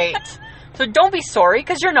you're late. So don't be sorry,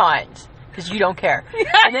 because you're not. Because you don't care.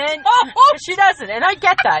 And then she doesn't. And I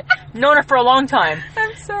get that. Known her for a long time.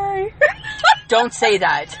 I'm sorry. Don't say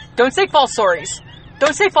that. Don't say false sorries.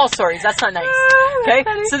 Don't say false sorries. That's not nice. Okay?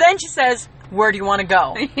 So then she says, where do you want to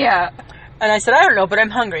go? Yeah. And I said, I don't know, but I'm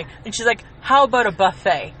hungry. And she's like, how about a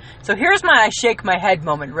buffet? So here's my I shake my head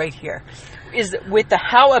moment right here. Is with the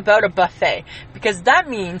how about a buffet. Because that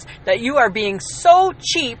means that you are being so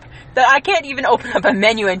cheap that I can't even open up a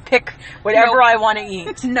menu and pick whatever Nope. I want to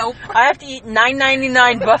eat. Nope. I have to eat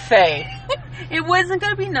 $9.99 buffet. It wasn't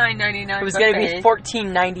going to be $9.99. It was going to be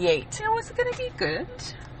 $14.98. It was going to be good.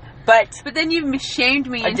 But then you shamed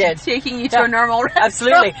me I into did. taking you to a normal restaurant.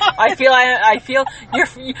 absolutely, I feel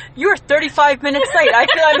you're 35 minutes late. I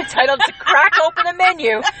feel I'm entitled to crack open a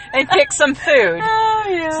menu and pick some food. Oh,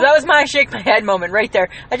 yeah. So that was my shake my head moment right there.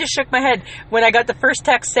 I just shook my head when I got the first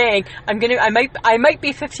text saying I might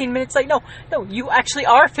be 15 minutes late. No, you actually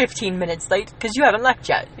are 15 minutes late because you haven't left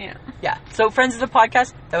yet. Yeah. So friends of the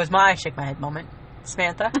podcast, that was my shake my head moment.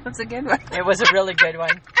 Samantha, That's a good one. it was a really good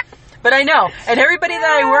one. But I know, and everybody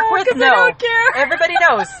that I work with 'Cause I know. don't care. Everybody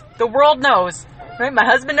knows. The world knows. Right? My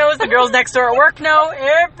husband knows. The girls next door at work know.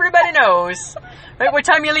 Everybody knows. Right? What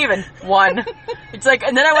time you leaving? 1. It's like,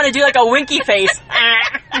 and then I want to do like a winky face.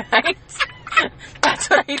 Right? That's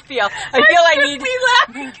what I feel. I feel I need. Be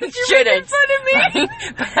laughing 'cause you're Shouldn't. making fun of me.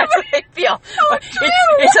 Right? But that's what I feel. true.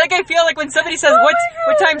 It's like I feel like when somebody says,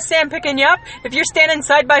 what time's Sam picking you up? If you're standing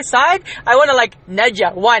side by side, I want to like nudge you.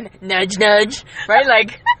 1, nudge, nudge. Right?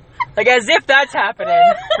 Like as if that's happening.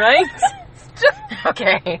 Right?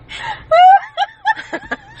 Okay.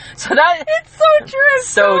 So that It's so true. It's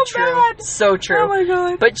so true. bad. So true. Oh my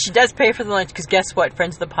God. But she does pay for the lunch because guess what,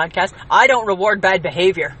 friends of the podcast? I don't reward bad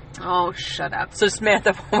behavior. Oh, shut up. So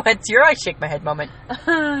Samantha, what's your I shake my head moment?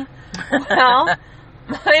 Well, my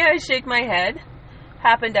I shake my head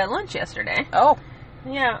happened at lunch yesterday. Oh,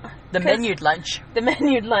 Yeah. the 'Cause- menued lunch. The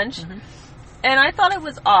menued lunch. Mm-hmm. And I thought it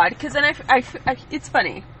was odd because then I, it's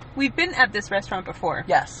funny. We've been at this restaurant before.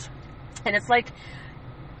 Yes. And it's like,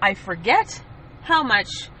 I forget how much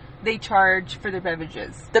they charge for their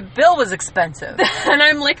beverages. The bill was expensive. And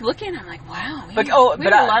I'm like looking, I'm like, wow, we ate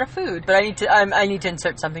a lot of food. But I need to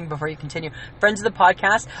insert something before you continue. Friends of the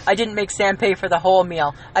podcast, I didn't make Sam pay for the whole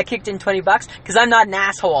meal. I kicked in $20 because I'm not an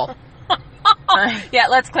asshole. Yeah,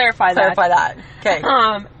 let's clarify that. Clarify that. Okay.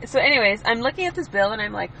 So anyways, I'm looking at this bill and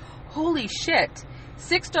I'm like, holy shit,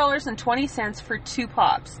 $6.20 for 2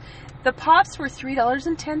 pops. The pops were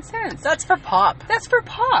 $3.10. That's for pop. That's for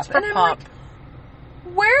pop. For and pop. I'm like,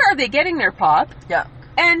 where are they getting their pop? Yeah.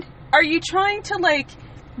 And are you trying to, like,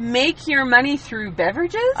 make your money through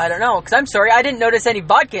beverages? I don't know, because I'm sorry, I didn't notice any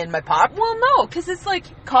vodka in my pop. Well, no, because it's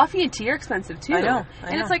like coffee and tea are expensive too. I know.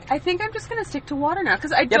 And it's like, I think I'm just going to stick to water now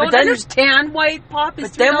because I but don't then- understand why pop is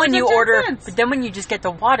 $3.10. But then when you just get the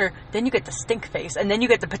water, then you get the stink face, and then you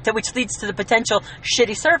get which leads to the potential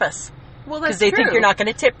shitty service. Well, that's Because they think true. you're not going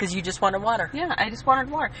to tip because you just wanted water. Yeah, I just wanted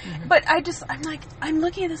water. But I'm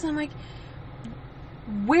looking at this and I'm like,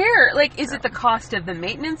 where? Like, is it the cost of the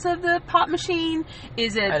maintenance of the pop machine?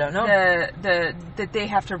 Is it I don't know. that they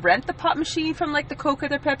have to rent the pop machine from, like, the Coke or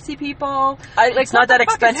the Pepsi people? It's not what that the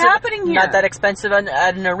fuck expensive. is happening here? Not that expensive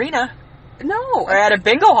at an arena No. or at a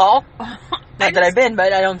bingo hall. Not that I've been,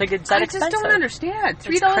 but I don't think it's that expensive. I just don't understand.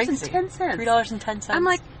 It's crazy. $3.10. $3.10. I'm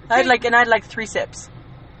like, I'd like 3 sips.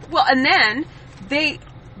 well, and then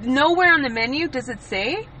nowhere on the menu does it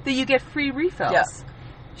say that you get free refills. Yeah.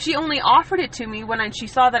 She only offered it to me when she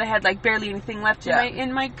saw that I had, like, barely anything left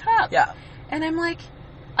in my cup. Yeah. And I'm like,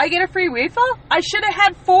 I get a free refill? I should have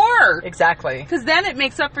had 4. Exactly. Because then it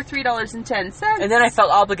makes up for $3.10. And then I felt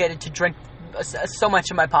obligated to drink so much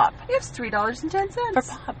of my pop. It's $3.10 For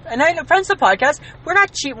pop. And friends of the podcast, we're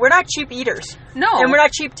not cheap. We're not cheap eaters. No. And we're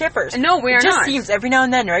not cheap tippers. No, we are It just not. seems every now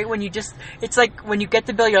and then, right? It's like when you get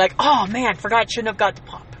the bill, you're like, oh man, shouldn't have got the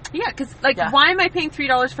pop. Yeah, because, like, why am I paying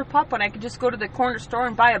 $3 for pop when I could just go to the corner store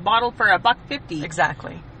and buy a bottle for $1.50?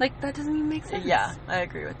 Exactly. Like, that doesn't even make sense. Yeah, I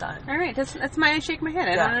agree with that. All right, that's I shake my head.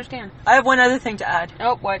 I don't understand. I have one other thing to add.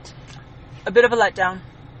 Oh, what? A bit of a letdown.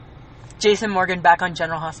 Jason Morgan back on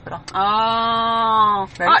General Hospital. Oh.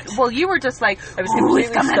 Right. Well, you were just like, I was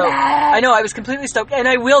completely coming stoked. back? I know, I was completely stoked. And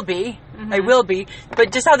I will be. Mm-hmm. I will be.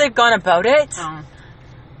 But just how they've gone about it. Oh.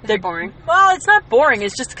 They're boring. Well, it's not boring.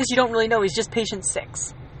 It's just because you don't really know. He's just patient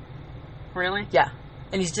 6. Really? Yeah.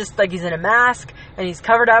 And he's just like, he's in a mask and he's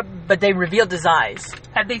covered up, but they revealed his eyes.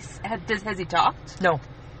 Has he talked? No.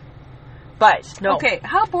 But, no. Okay,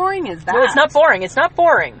 how boring is that? No, it's not boring. It's not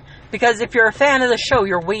boring. Because if you're a fan of the show,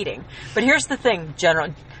 you're waiting. But here's the thing,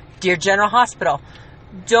 dear General Hospital.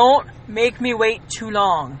 Don't make me wait too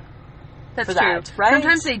long. That's for true. that, right?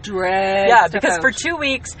 Sometimes they drag Yeah, stuff because out. for 2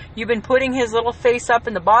 weeks, you've been putting his little face up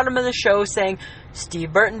in the bottom of the show saying,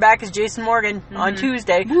 Steve Burton back as Jason Morgan on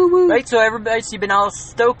Tuesday. Woo-woo. Right? So you've been all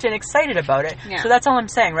stoked and excited about it. Yeah. So that's all I'm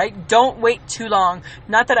saying, right? Don't wait too long.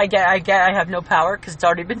 Not that I have no power because it's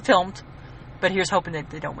already been filmed. But here's hoping that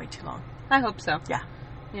they don't wait too long. I hope so. Yeah.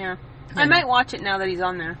 Yeah. I might watch it now that he's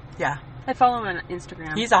on there. Yeah. I follow him on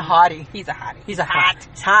Instagram. He's a hottie. He's a hottie. He's a hot.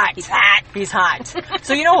 He's hot. He's hot. He's hot.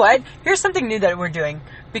 So you know what? Here's something new that we're doing.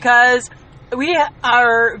 Because we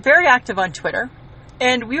are very active on Twitter.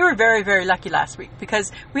 And we were very, very lucky last week.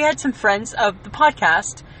 Because we had some friends of the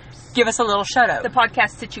podcast give us a little shout out. The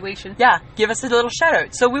podcast situation. Yeah. Give us a little shout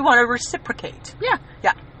out. So we want to reciprocate. Yeah.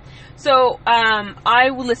 Yeah. So, I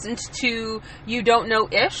listened to You Don't Know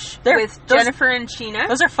Ish with Jennifer and Sheena.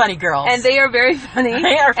 Those are funny girls. And they are very funny.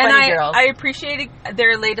 They are funny girls. I appreciated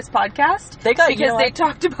their latest podcast. Because they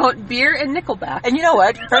talked about beer and Nickelback. And you know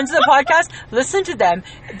what? Friends of the podcast, listen to them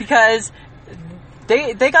because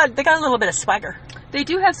they got a little bit of swagger. They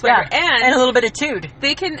do have swagger. Yeah. And a little bit of tude.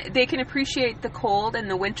 They can appreciate the cold and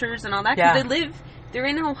the winters and all that because they're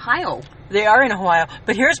in Ohio. They are in Ohio.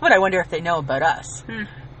 But here's what I wonder if they know about us.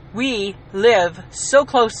 We live so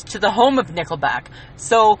close to the home of Nickelback.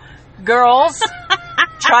 So, girls,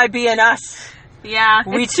 try being us. Yeah,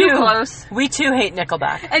 it's too close. We too hate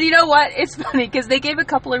Nickelback. And you know what? It's funny because they gave a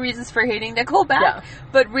couple of reasons for hating Nickelback. Yeah.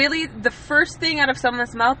 But really, the first thing out of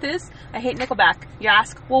someone's mouth is, I hate Nickelback. You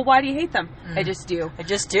ask, well, why do you hate them? I just do. I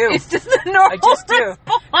just do. It's just the normal I just do.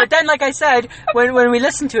 response. But then, like I said, when we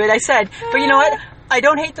listened to it, I said, but you know what? I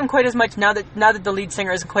don't hate them quite as much now that the lead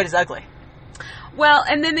singer isn't quite as ugly. Well,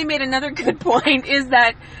 and then they made another good point, is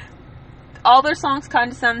that all their songs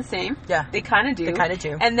kind of sound the same. Yeah. They kind of do. They kind of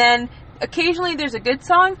do. And then occasionally there's a good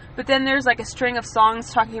song, but then there's like a string of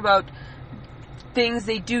songs talking about things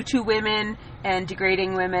they do to women and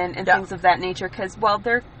degrading women and things of that nature because, well,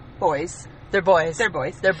 they're boys. They're boys. They're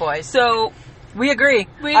boys. They're boys. So we agree.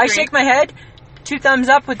 I shake my head. 2 thumbs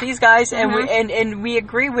up with these guys, and we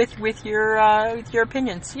agree with your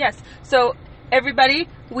opinions. Yes. So everybody,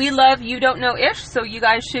 we love You Don't Know Ish, so you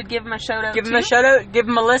guys should give them a shout out. Give them a shout out. Give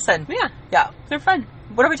them a listen. Yeah. Yeah. They're fun.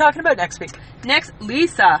 What are we talking about next week? Next,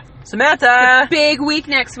 Lisa. Samantha. Big week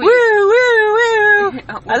next week. Woo, woo, woo.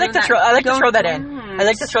 Well, I like to throw that in. I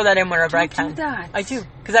like to throw that in wherever I can. Do that. I do.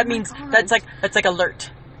 Because that means that's like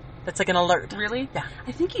alert. That's like an alert. Really? Yeah.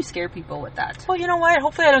 I think you scare people with that. Well, you know what?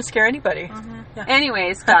 Hopefully I don't scare anybody. Yeah.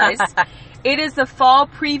 Anyways, guys, it is the fall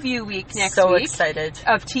preview week next week. So excited.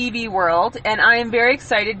 Of TV World, and I am very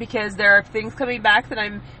excited because there are things coming back that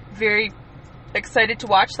I'm very excited to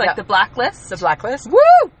watch, like The Blacklist. The Blacklist.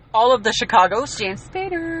 Woo! All of the Chicagos. James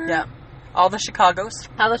Spader. Yeah. All the Chicagos.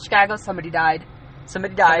 All the Chicago. Somebody died.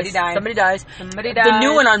 Somebody dies. Somebody dies. The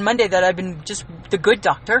new one on Monday that I've been just The Good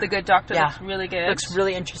Doctor. The Good Doctor looks really good. Looks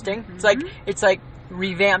really interesting. It's like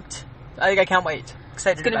revamped. I can't wait.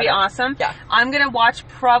 Excited. It's going to be awesome. Yeah. I'm going to watch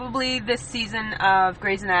probably this season of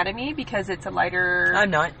Grey's Anatomy because it's a lighter, I'm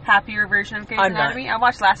not. happier version of Grey's Anatomy. I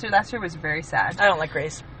watched last year. Last year was very sad. I don't like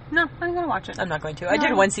Grey's. No, I'm going to watch it. I'm not going to. I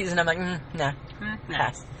did one season. I'm like, nah.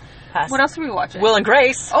 Pass. What else are we watching? Will and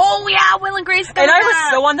Grace. Oh, yeah, Will and Grace. And I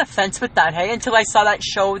was so on the fence with that, hey, until I saw that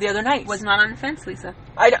show the other night. Was not on the fence, Lisa.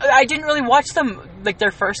 I didn't really watch them, like,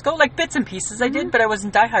 their first go. Like, bits and pieces I did, but I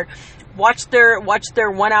wasn't diehard. Watched their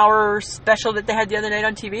 1 hour special that they had the other night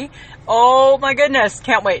on TV. Oh, my goodness.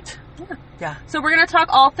 Can't wait. Yeah. So we're going to talk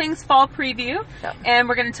all things fall preview, Yeah. and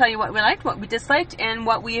we're going to tell you what we liked, what we disliked, and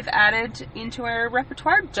what we've added into our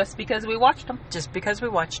repertoire just because we watched them. Just because we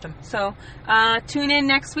watched them. So tune in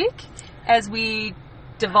next week as we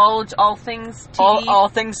divulge all things TV. All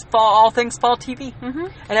things fall TV. Mm-hmm.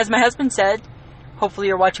 And as my husband said, hopefully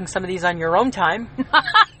you're watching some of these on your own time.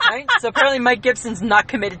 Right? So apparently Mike Gibson's not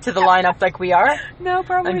committed to the lineup like we are. No,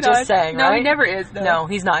 probably I'm not. just saying, no, right? he never is, though. No,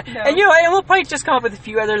 he's not. No. And you know, and we'll probably just come up with a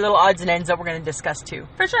few other little odds and ends that we're going to discuss too.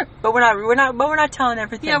 For sure. But we're not telling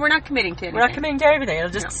everything. Yeah, we're not committing to anything. We're not committing to everything. It'll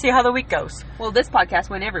just see how the week goes. Well, this podcast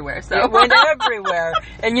went everywhere, so. It went everywhere.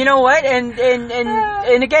 And you know what? And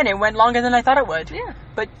again, it went longer than I thought it would. Yeah.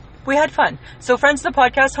 But we had fun. So friends of the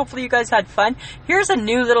podcast, hopefully you guys had fun. Here's a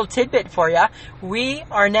new little tidbit for you. We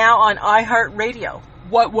are now on iHeartRadio.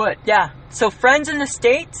 What? Yeah. So friends in the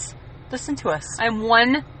States, listen to us. I'm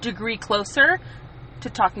 1 degree closer to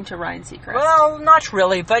talking to Ryan Seacrest. Well, not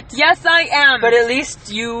really, but... Yes, I am. But at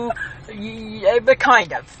least but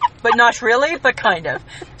kind of. But not really, but kind of.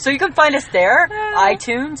 So you can find us there.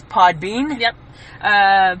 iTunes, Podbean.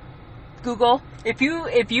 Yep. Google. If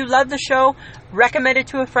you love the show, recommend it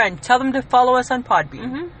to a friend. Tell them to follow us on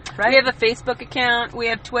Podbean. Mm-hmm. Right? We have a Facebook account. We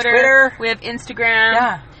have Twitter. We have Instagram.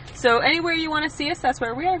 Yeah. So anywhere you want to see us, that's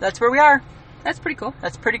where we are. That's where we are. That's pretty cool.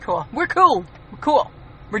 That's pretty cool. We're cool. We're cool.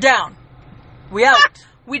 We're down. We out.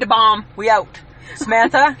 We the bomb. We out.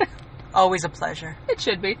 Samantha, always a pleasure. It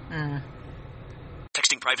should be.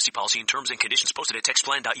 Texting privacy policy and terms and conditions posted at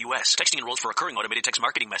textplan.us. Texting enrolls for recurring automated text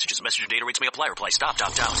marketing messages. Message or data rates may apply. Reply stop,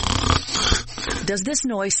 opt out. Does this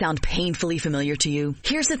noise sound painfully familiar to you?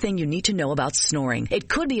 Here's the thing you need to know about snoring. It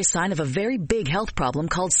could be a sign of a very big health problem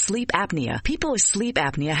called sleep apnea. People with sleep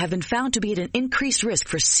apnea have been found to be at an increased risk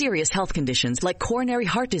for serious health conditions like coronary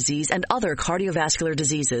heart disease and other cardiovascular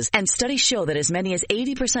diseases. And studies show that as many as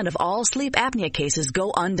 80% of all sleep apnea cases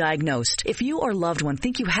go undiagnosed. If you or loved one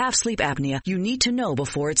think you have sleep apnea, you need to know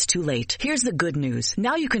before it's too late. Here's the good news.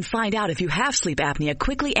 Now you can find out if you have sleep apnea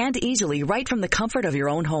quickly and easily right from the comfort of your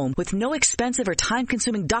own home with no expensive or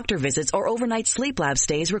time-consuming doctor visits or overnight sleep lab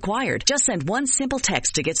stays required. Just send one simple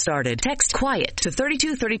text to get started. Text QUIET to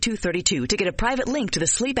 323232 to get a private link to the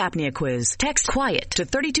sleep apnea quiz. Text QUIET to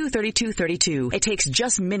 323232. It takes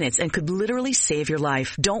just minutes and could literally save your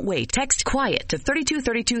life. Don't wait. Text QUIET to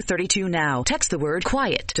 323232 now. Text the word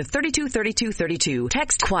QUIET to 323232.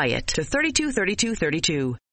 Text QUIET to 323232.